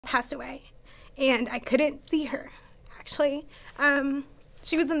passed away, and I couldn't see her, actually.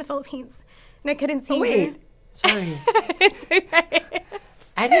 She was in the Philippines, and I couldn't see her. Wait, sorry. It's okay.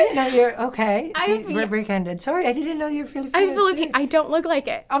 I didn't know you're, okay. See, I'm- we're very candid. Sorry, I didn't know you're Filipino. I'm Filipino. I don't look like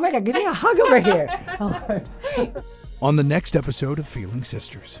it. Oh my God, give me a hug over here. On the next episode of Feeling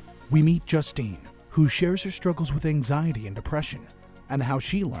Sisters, we meet Justine, who shares her struggles with anxiety and depression, and how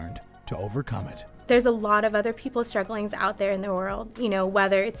she learned to overcome it. There's a lot of other people strugglings out there in the world, you know,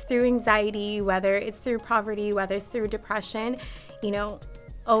 whether it's through anxiety, whether it's through poverty, whether it's through depression. You know,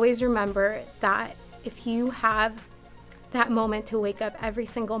 always remember that if you have that moment to wake up every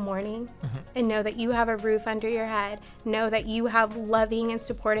single morning and know that you have a roof under your head, know that you have loving and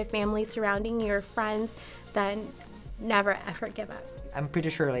supportive family surrounding your friends, then never ever give up. I'm pretty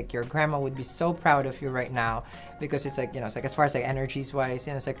sure like your grandma would be so proud of you right now, because it's like, you know, it's like as far as like energies wise,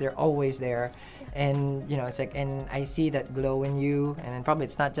 you know, it's like they're always there. And you know, it's like, and I see that glow in you, and then probably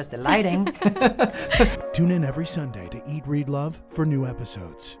it's not just the lighting. Tune in every Sunday to Eat, Read, Love for new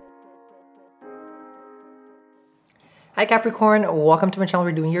episodes. Hi Capricorn, welcome to my channel.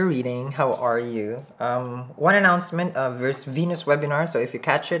 We're doing your reading. How are you? One announcement of Venus webinar. So if you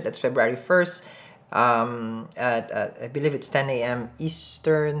catch it, that's February 1st at I believe it's 10 a.m.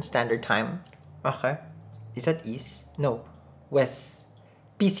 Eastern Standard Time. Okay. Is that East? No. West.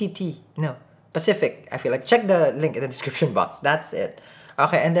 PCT. No. Pacific. I feel like check the link in the description box. That's it.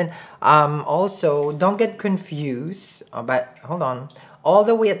 Okay, and then also don't get confused, but hold on. All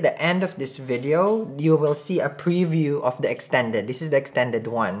the way at the end of this video, you will see a preview of the extended. This is the extended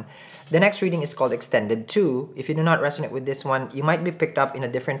one. The next reading is called Extended 2. If you do not resonate with this one, you might be picked up in a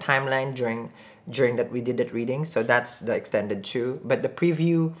different timeline during that we did that reading. So that's the Extended 2. But the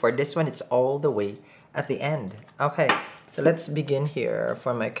preview for this one, it's all the way at the end. Okay, so let's begin here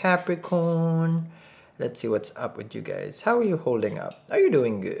for my Capricorn. Let's see what's up with you guys. How are you holding up? Are you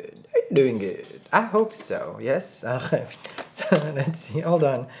doing good? Are you doing good? I hope so. Yes? Okay. So let's see. Hold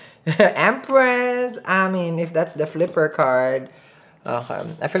on. Empress. I mean, if that's the flipper card. Okay.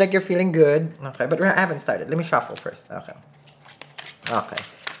 I feel like you're feeling good. Okay. But I haven't started. Let me shuffle first. Okay. Okay.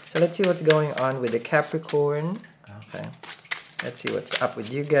 So let's see what's going on with the Capricorn. Okay. Let's see what's up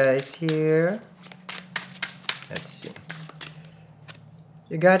with you guys here. Let's see.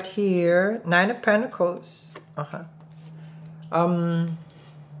 You got here 9 of Pentacles.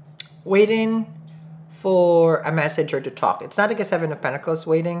 Waiting for a message or to talk. It's not like a 7 of Pentacles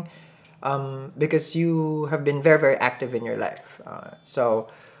waiting, because you have been very, very active in your life. So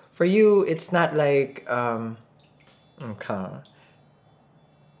for you, it's not like okay.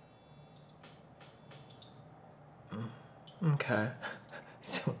 Okay.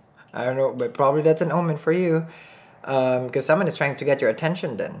 So I don't know, but probably that's an omen for you. Because someone is trying to get your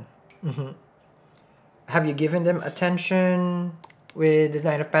attention then. Have you given them attention with the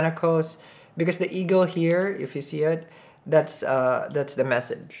 9 of Pentacles? Because the eagle here, if you see it, that's the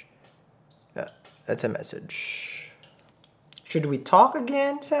message. Yeah, that's a message. Should we talk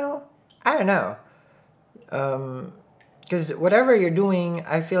again, Sal? I don't know. Because whatever you're doing,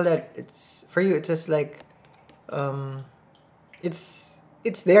 I feel that it's, for you, it's just like, it's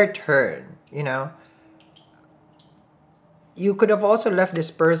their turn, you know? You could have also left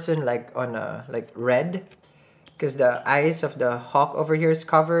this person like on a like red, because the eyes of the hawk over here is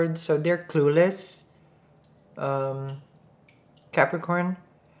covered, so they're clueless. Capricorn,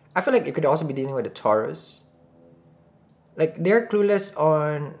 I feel like you could also be dealing with a Taurus. Like they're clueless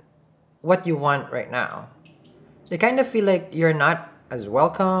on what you want right now. They kind of feel like you're not as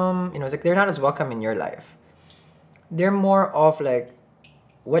welcome. You know, it's like they're not as welcome in your life. They're more of like,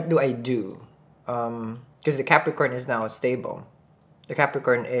 what do I do? Because the Capricorn is now stable. The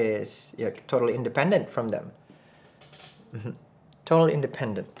Capricorn is, you know, totally independent from them. Totally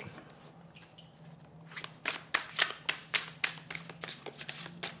independent.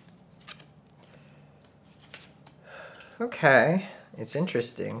 Okay, it's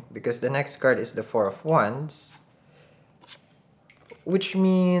interesting because the next card is the 4 of Wands, which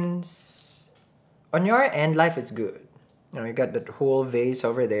means on your end, life is good. You know, you got that whole vase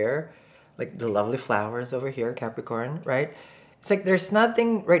over there, like the lovely flowers over here, Capricorn, right? It's like there's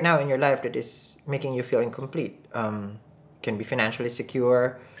nothing right now in your life that is making you feel incomplete. Can be financially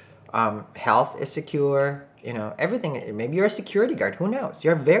secure, health is secure, you know, everything. Maybe you're a security guard, who knows?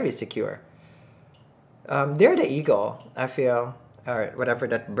 You're very secure. They're the eagle, I feel, or whatever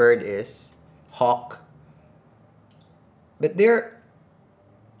that bird is, hawk. But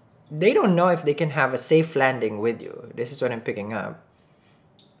they don't know if they can have a safe landing with you. This is what I'm picking up.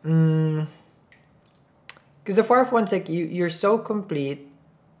 Because the 4 of Wands, like, you're so complete.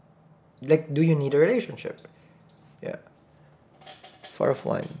 Like, do you need a relationship? Yeah. Four of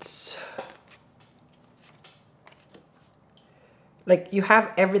Wands. Like, you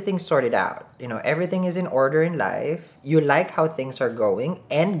have everything sorted out. You know, everything is in order in life. You like how things are going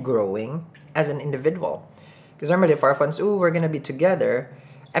and growing as an individual. Because normally, Four of Wands, ooh, we're going to be together.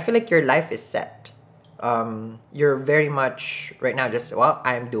 I feel like your life is set. You're very much, right now, just, well,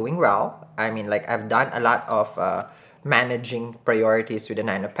 I'm doing well. I mean, like, I've done a lot of managing priorities with the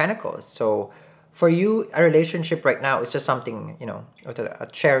Nine of Pentacles. So, for you, a relationship right now is just something, you know, with a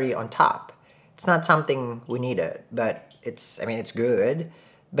cherry on top. It's not something we needed, but it's, I mean, it's good,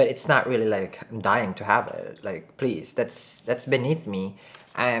 but it's not really like I'm dying to have it. Like, please, that's beneath me.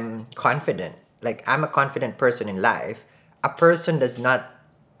 I'm confident. Like, I'm a confident person in life. A person does not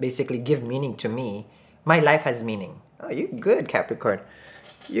basically give meaning to me. My life has meaning. Oh, you're good, Capricorn.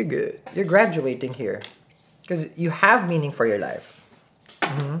 You're good. You're graduating here. Because you have meaning for your life.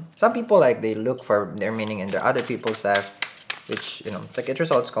 Some people, like, they look for their meaning in the other people's life, which, you know, it's like it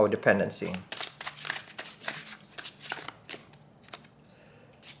results codependency.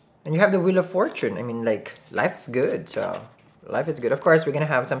 And you have the Wheel of Fortune. I mean, like, life's good, so life is good. Of course, we're gonna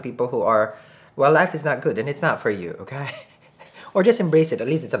have some people who are, well, life is not good, and it's not for you, okay? Or just embrace it. At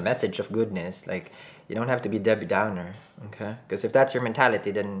least it's a message of goodness. Like, you don't have to be Debbie Downer, okay? Because if that's your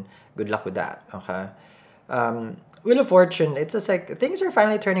mentality, then good luck with that, okay? Wheel of Fortune, it's just like, things are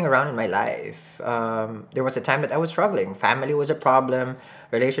finally turning around in my life. There was a time that I was struggling. Family was a problem.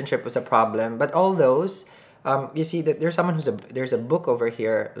 Relationship was a problem. But all those, you see that there's someone there's a book over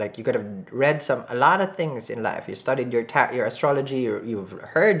here. Like, you could have read a lot of things in life. You studied your astrology. You've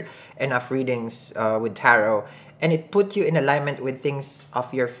heard enough readings with tarot. And it put you in alignment with things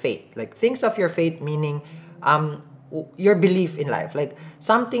of your faith. Like, things of your faith meaning your belief in life. Like,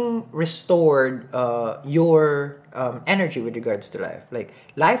 something restored your energy with regards to life. Like,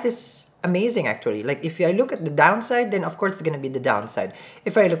 life is amazing, actually. Like, if I look at the downside, then of course it's going to be the downside.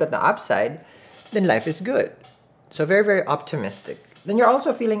 If I look at the upside, then life is good. So very, very optimistic. Then you're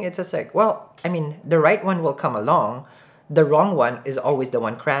also feeling it's just like, well, I mean, the right one will come along. The wrong one is always the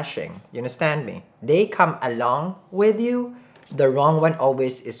one crashing. You understand me? They come along with you. The wrong one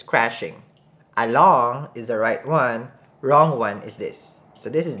always is crashing. Along is the right one. Wrong one is this. So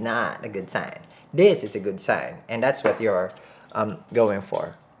this is not a good sign. This is a good sign. And that's what you're going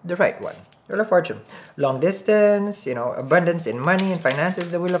for. The right one. Wheel of Fortune. Long distance, you know, abundance in money and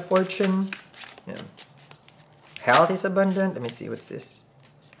finances, the Wheel of Fortune. You know, health is abundant. Let me see, what's this?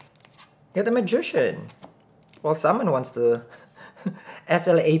 You're the Magician. Well, someone wants to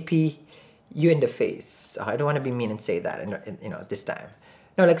slap you in the face. I don't want to be mean and say that, you know, this time.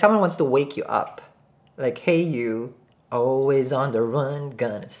 No, like, someone wants to wake you up. Like, hey, you, always on the run,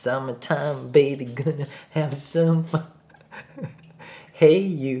 gonna summertime, baby, gonna have some fun. Hey,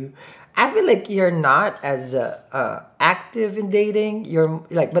 you. I feel like you're not as active in dating. You're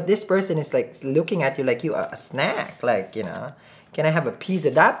like, but this person is like looking at you like you are a snack. Like, you know, can I have a piece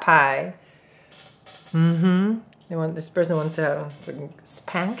of that pie? This person wants to have some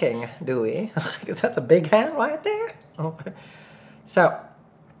spanking, do we? Because that's a big hand right there. Okay. So,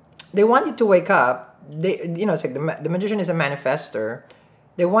 they want you to wake up. They, you know, it's like the Magician is a manifester.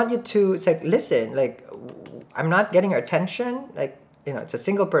 They want you to, it's like, listen, like, I'm not getting your attention. Like, you know, it's a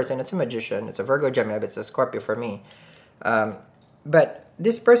single person. It's a Magician. It's a Virgo, Gemini, but it's a Scorpio for me. But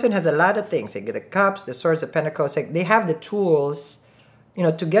this person has a lot of things. Like the Cups, the Swords, the Pentacles. Like, they have the tools, you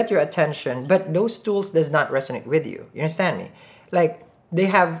know, to get your attention, but those tools does not resonate with you. You understand me? Like, they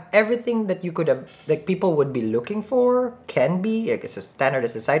have everything that you could have, like, people would be looking for, can be, like, it's a standard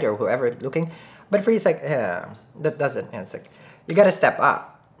of society or whoever looking. But for you, it's like, yeah, that doesn't, you know, it's like, you gotta step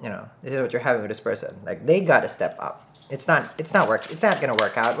up, you know. This is what you're having with this person. Like, they gotta step up. It's not gonna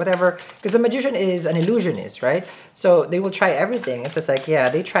work out, whatever. Because a Magician is an illusionist, right? So they will try everything. It's just like, yeah,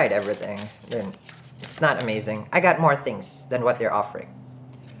 they tried everything. Then it's not amazing. I got more things than what they're offering.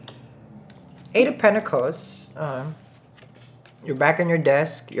 Eight of Pentacles. You're back on your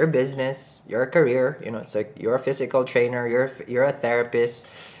desk, your business, your career. You know, it's like you're a physical trainer, you're a therapist,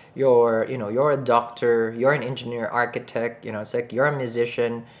 you're a doctor, you're an engineer, architect. You know, it's like you're a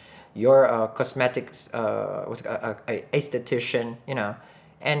musician, you're a cosmetics, a esthetician. You know,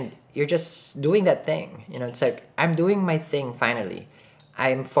 and you're just doing that thing. You know, it's like, I'm doing my thing finally.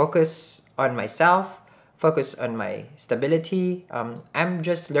 I'm focused on myself, focused on my stability. I'm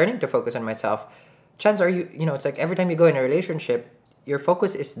just learning to focus on myself. Chances are you know, it's like every time you go in a relationship, your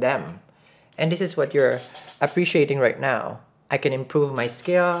focus is them. And this is what you're appreciating right now. I can improve my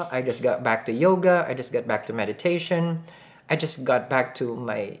skill. I just got back to yoga. I just got back to meditation. I just got back to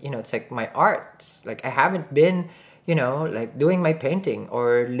my, you know, it's like my arts. Like, I haven't been you know, like doing my painting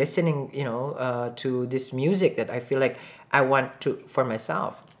or listening, you know, to this music that I feel like I want to for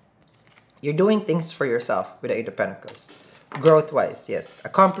myself. You're doing things for yourself with the Eight of Pentacles. Growth-wise, yes.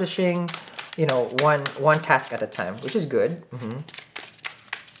 Accomplishing, you know, one task at a time, which is good.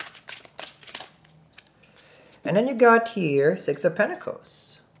 And then you got here, Six of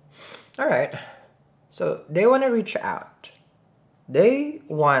Pentacles. All right. So they want to reach out. They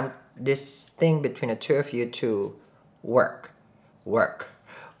want this thing between the two of you to work. Okay?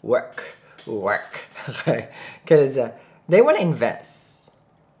 Because they want to invest.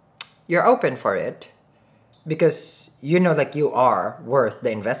 You're open for it because you know, like, you are worth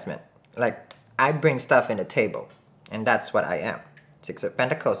the investment. Like, I bring stuff in the table, and that's what I am. Six of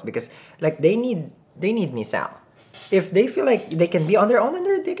Pentacles, because like they need me, Sal. If they feel like they can be on their own,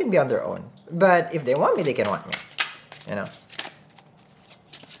 then they can be on their own. But if they want me, they can want me. You know.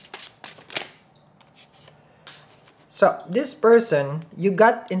 So this person, you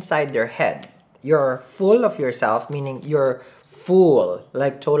got inside their head. You're full of yourself, meaning you're full,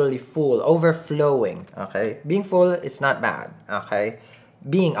 like totally full, overflowing. Okay, being full is not bad. Okay,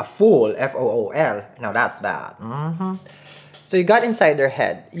 being a fool, F-O-O-L, now that's bad. So you got inside their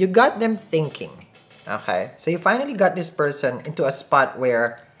head. You got them thinking. Okay, so you finally got this person into a spot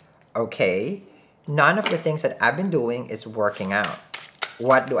where, okay, none of the things that I've been doing is working out.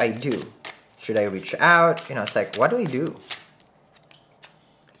 What do I do? Should I reach out? You know, it's like, what do I do?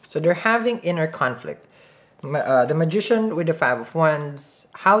 So they're having inner conflict. The Magician with the Five of Wands,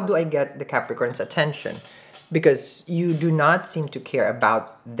 how do I get the Capricorn's attention? Because you do not seem to care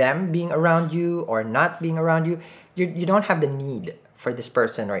about them being around you or not being around you. You don't have the need for this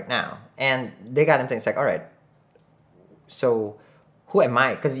person right now. And they got them thinking, it's like, all right, so who am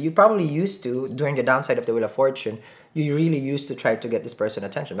I? Because you probably used to, during the downside of the Wheel of Fortune, you really used to try to get this person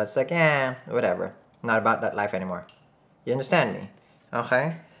attention. But it's like, whatever. Not about that life anymore. You understand me?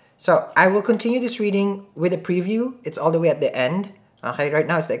 Okay? So I will continue this reading with a preview. It's all the way at the end. Okay, right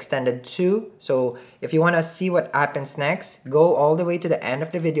now it's the extended 2. So if you want to see what happens next, go all the way to the end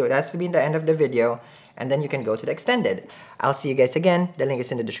of the video. It has to be in the end of the video. And then you can go to the extended. I'll see you guys again. The link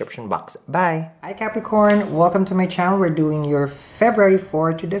is in the description box. Bye! Hi Capricorn! Welcome to my channel. We're doing your February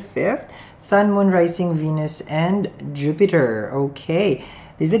 4 to the 5th. Sun, Moon, Rising, Venus, and Jupiter. Okay.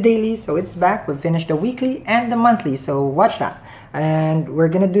 This is the daily, so it's back. We've finished the weekly and the monthly, so watch that. And we're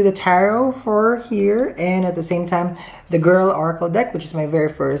gonna do the tarot for here, and at the same time, the Girl Oracle deck, which is my very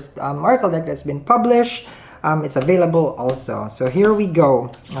first Oracle deck that's been published. It's available also. So here we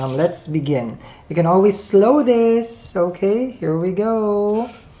go. Let's begin. You can always slow this. Okay, here we go.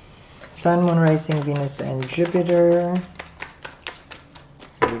 Sun, Moon, Rising, Venus, and Jupiter.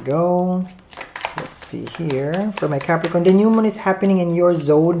 Here we go. Let's see here. For my Capricorn, the new moon is happening in your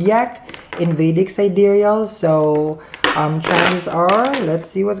zodiac in Vedic sidereal. So chances are, let's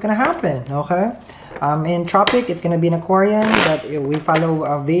see what's gonna happen. Okay. In Tropic, it's gonna be in Aquarian, but we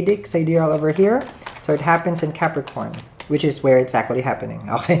follow Vedic sidereal over here. So it happens in Capricorn, which is where it's actually happening.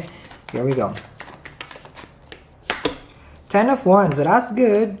 Okay, here we go. 10 of Wands, so that's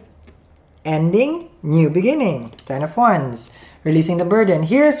good. Ending, new beginning. 10 of Wands, releasing the burden.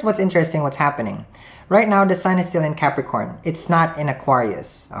 Here's what's interesting, what's happening. Right now, the sun is still in Capricorn. It's not in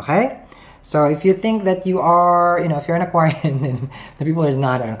Aquarius, okay? So if you think that you are, you know, if you're an Aquarian, then the people are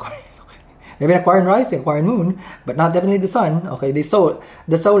not an Aquarian. Maybe Aquarian rising, Aquarian moon, but not definitely the sun. Okay, the soul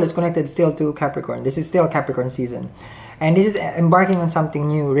is connected still to Capricorn. This is still Capricorn season. And this is embarking on something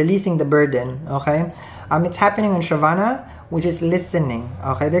new, releasing the burden, okay? It's happening on Shravana, which is listening,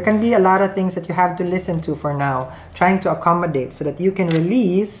 okay? There can be a lot of things that you have to listen to for now, trying to accommodate so that you can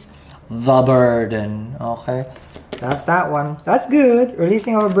release the burden, okay? That's that one. That's good.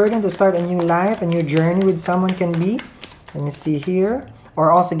 Releasing our burden to start a new life, a new journey with someone can be. Let me see here. Or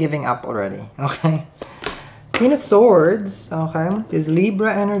also giving up already, okay? Queen of Swords, okay, is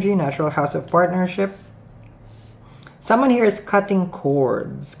Libra energy, natural house of partnership. Someone here is cutting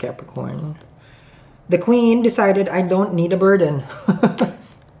cords, Capricorn. The Queen decided, I don't need a burden.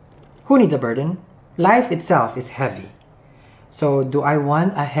 Who needs a burden? Life itself is heavy. So do I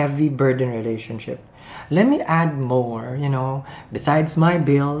want a heavy burden relationship? Let me add more, you know, besides my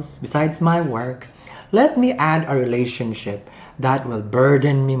bills, besides my work. Let me add a relationship that will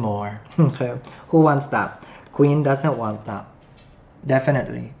burden me more. Okay. Who wants that? Queen doesn't want that.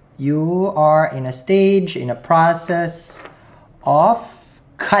 Definitely. You are in a stage, in a process of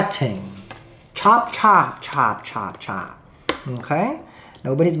cutting. Chop, chop, chop, chop, chop. Okay?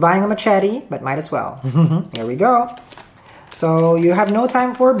 Nobody's buying a machete, but might as well. Here we go. So you have no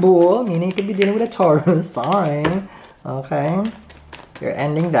time for bull, meaning you could be dealing with a Taurus. Sorry. Okay. You're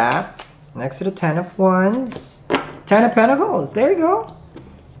ending that. Next to the 10 of Wands. Ten of Pentacles. There you go.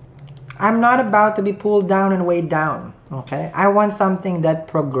 I'm not about to be pulled down and weighed down. Okay? I want something that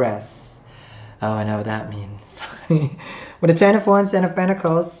progress. Oh, I know what that means. With the Ten of Wands, Ten of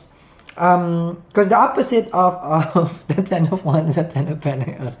Pentacles, because the opposite of the Ten of Wands, the Ten of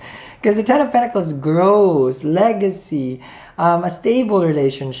Pentacles, because the Ten of Pentacles grows, legacy, a stable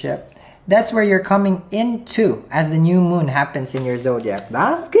relationship. That's where you're coming into as the new moon happens in your zodiac.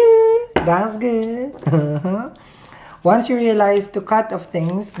 That's good. That's good. Once you realize to cut off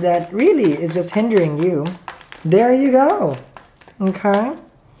things that really is just hindering you, there you go. Okay?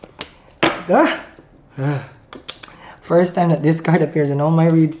 First time that this card appears in all my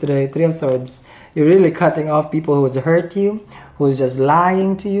reads today, Three of Swords. You're really cutting off people who's hurt you, who's just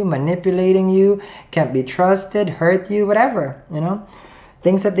lying to you, manipulating you, can't be trusted, hurt you, whatever, you know?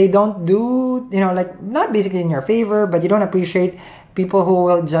 Things that they don't do, you know, like not basically in your favor, but you don't appreciate people who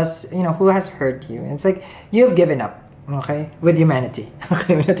will just, you know, who has hurt you. It's like you've given up, okay, with humanity.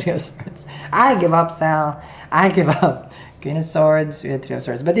 Okay, with the Three of Swords. I give up, Sal. I give up. Queen of Swords with Three of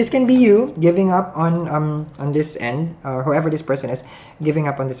Swords. But this can be you giving up on this end, or whoever this person is, giving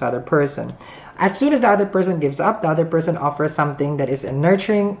up on this other person. As soon as the other person gives up, the other person offers something that is a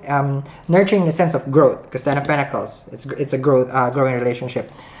nurturing, nurturing in the sense of growth. Because Ten of Pentacles, it's a growing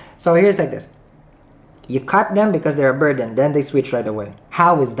relationship. So here's like this. You cut them because they're a burden, then they switch right away.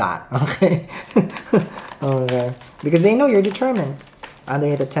 How is that? Okay. Okay. Because they know you're determined.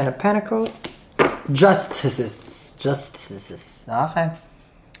 Underneath the Ten of Pentacles, justices. Okay.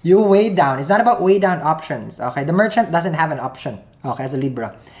 You weigh down. It's not about weigh down options. Okay. The merchant doesn't have an option. Okay, as a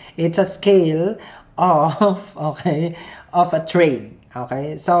Libra. It's a scale of, okay, of a trade.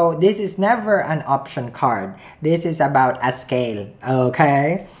 Okay. So this is never an option card. This is about a scale.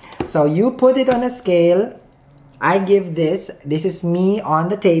 Okay. So you put it on a scale. I give this. This is me on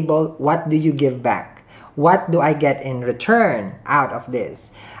the table. What do you give back? What do I get in return out of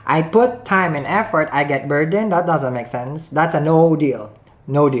this? I put time and effort, I get burden. That doesn't make sense. That's a no deal.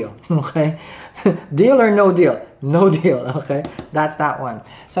 No deal. Okay? Deal or no deal? No deal. Okay? That's that one.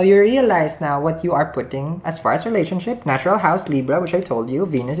 So you realize now what you are putting as far as relationship, natural house, Libra, which I told you,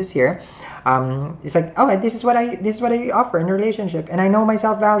 Venus is here. It's like, oh, this is what I offer in a relationship, and I know my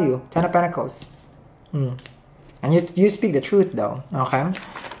self-value. Ten of Pentacles. And you speak the truth though. Okay?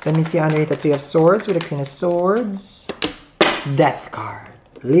 Let me see underneath the Three of Swords with the Queen of Swords. Death card.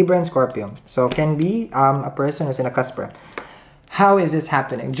 Libra and Scorpio. So can be a person who's in a cusper. How is this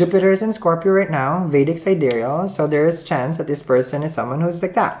happening? Jupiter is in Scorpio right now, Vedic sidereal. So there is chance that this person is someone who's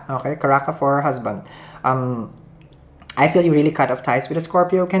like that. Okay, Karaka for husband. I feel you really cut off ties with a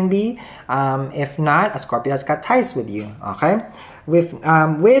Scorpio can be. If not, a Scorpio has cut ties with you. Okay. With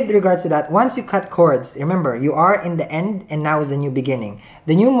regards to that, once you cut cords, remember you are in the end, and now is the new beginning.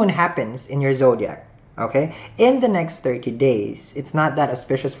 The new moon happens in your zodiac. Okay, in the next 30 days, it's not that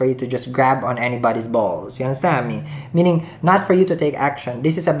auspicious for you to just grab on anybody's balls. You understand me? Meaning, not for you to take action.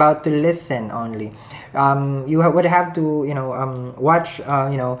 This is about to listen only. You would have to, you know, watch,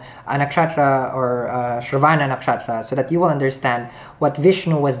 you know, a nakshatra or Shravana nakshatra so that you will understand what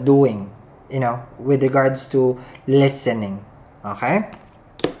Vishnu was doing, you know, with regards to listening. Okay,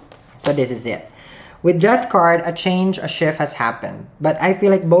 so this is it. With Death card, a change, a shift has happened. But I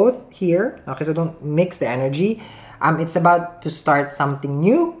feel like both here, okay, so don't mix the energy. It's about to start something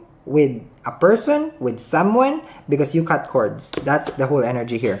new with a person, with someone, because you cut cords. That's the whole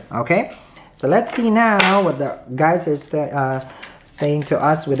energy here, okay? So let's see now what the guides are saying to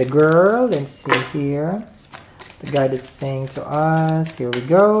us with a girl. Let's see here. The guide is saying to us, here we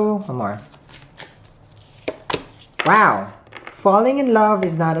go. One more. Wow. Falling in love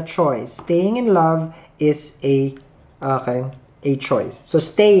is not a choice. Staying in love is a choice. So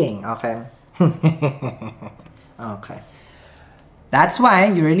staying, okay. Okay. That's why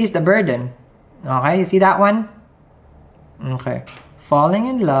you release the burden. Okay, you see that one? Okay. Falling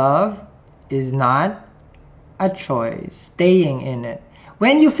in love is not a choice. Staying in it.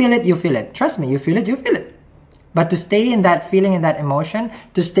 When you feel it, you feel it. Trust me, you feel it, you feel it. But to stay in that feeling, in that emotion,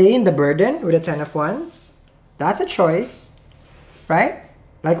 to stay in the burden with the Ten of Wands, that's a choice. Right?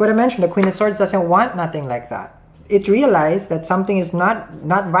 Like what I mentioned, the Queen of Swords doesn't want nothing like that. It realized that something is not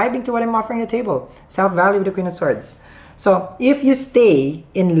vibing to what I'm offering the table. Self-value with the Queen of Swords. So if you stay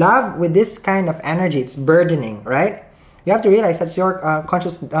in love with this kind of energy, it's burdening, right? You have to realize that's your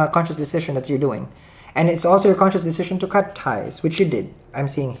conscious decision that you're doing. And it's also your conscious decision to cut ties, which you did. I'm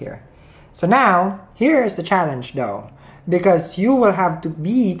seeing here. So now, here's the challenge though. Because you will have to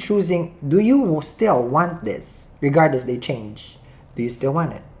be choosing, do you still want this? Regardless, they change. Do you still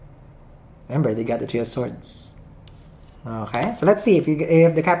want it? Remember, they got the Three of Swords. Okay, so let's see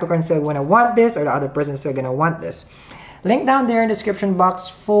if the Capricorn still gonna want this or the other person is still gonna want this. Link down there in the description box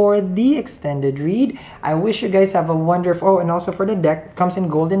for the extended read. I wish you guys have a wonderful, oh, and also for the deck, it comes in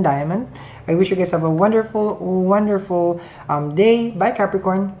gold and diamond. I wish you guys have a wonderful, wonderful day. Bye,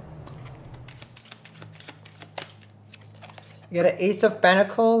 Capricorn. You got an Ace of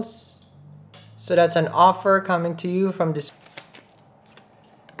Pentacles. So that's an offer coming to you from this.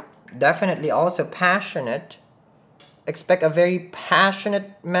 Definitely also passionate. Expect a very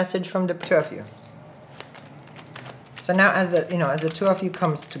passionate message from the two of you. So now as the two of you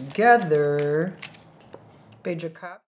comes together, Page of Cups.